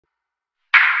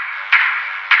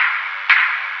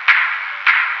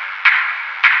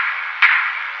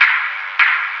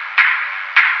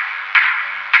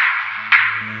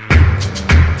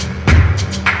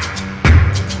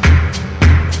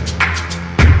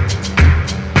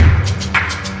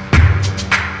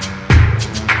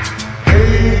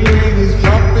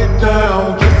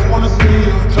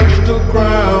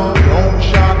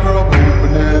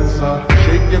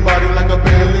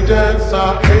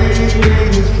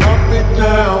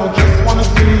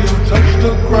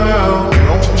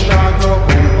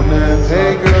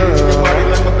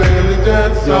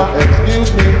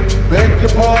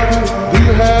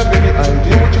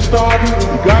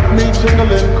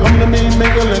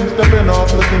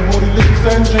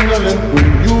and jingling. When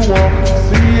you walk,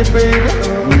 see it, baby.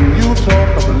 When you talk,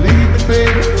 I believe it,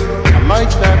 baby. I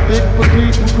like that thick,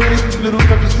 petite, and pretty. Little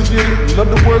touches to ditty, love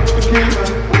to work the key.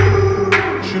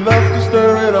 She loves to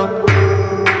stir it up.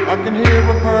 I can hear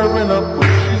her purring up. But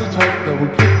she's a type that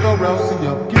will kick arousy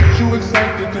up. Get you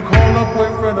excited to call her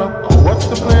boyfriend up. Oh, what's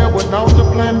the plan? What now's the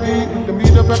plan B? To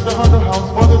meet up at the Hunter House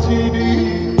for the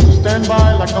TD. To stand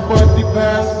by like a buddy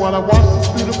pass while I watch this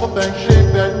beautiful thing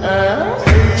shake that ass.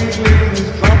 Hey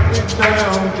ladies, drop it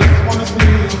down. Just wanna see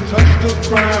you touch the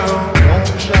ground. Don't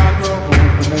be shy, girl, go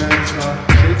bonanza.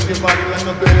 Shake your body like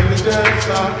a belly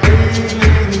dancer. Hey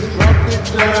ladies, drop it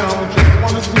down. Just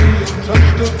wanna see you touch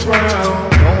the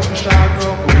ground. Don't be shy,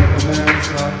 girl, go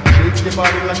bonanza. Shake your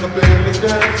body like a belly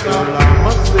dancer. Girl, I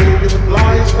must say you're the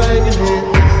flyest thing in here.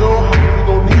 So hot, you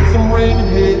gon' need some rain in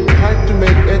here. Type to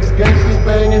make ex-gangsters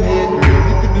bang in here. Girl,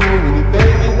 you can do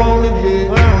anything you want in here.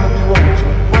 Frown if you want to,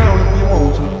 frown if you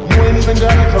want to. You ain't even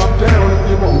gotta drop down if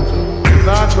you want to. Cause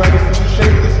I'd rather see you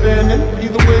shake it standing.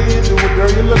 Either way you do it,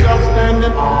 girl, you look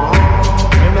outstanding.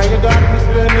 And now you got me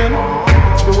spending.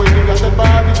 The way you got that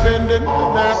body bending.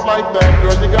 Dance like that,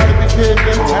 girl, you gotta be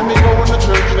kidding. And me going to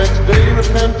church next day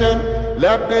repenting.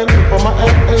 Lap dancing for my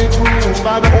FA crew.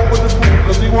 Slide over the pool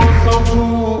cause he wants some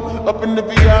too. Up in the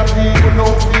VIP with no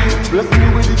fee. Blessing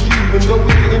you with the G even though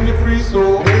we getting you free.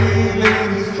 So hey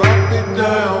ladies, drop it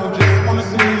down. Just wanna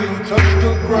see you touch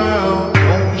the ground.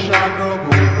 Don't be shy, girl,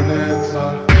 go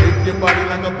bonanza. Shake your body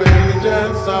like a belly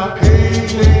dancer. Hey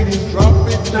ladies, drop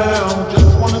it down.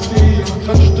 Just wanna see you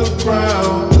touch the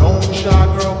ground. Don't be shy,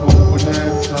 girl, go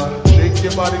bonanza. Shake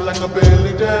your body like a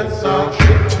belly dancer.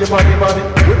 Shake your body,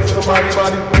 with somebody,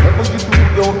 whatever you do,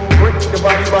 don't break your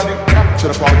body, back to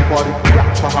the party, rock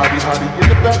my hottie, in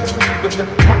the back seat of the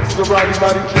Maserati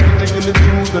body, jiggle it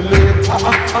to the left,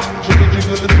 jiggle it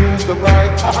to the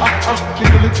right,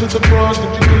 jiggle it to the front,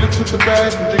 and jiggle it to the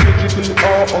back, and jiggle it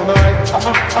all night,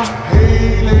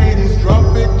 Hey ladies,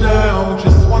 drop it down,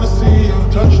 just wanna see you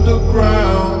touch the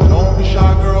ground. Don't be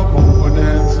shy, girl, go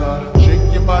bonanza.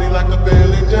 Shake your body like a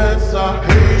belly dancer.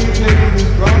 Hey ladies,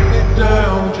 drop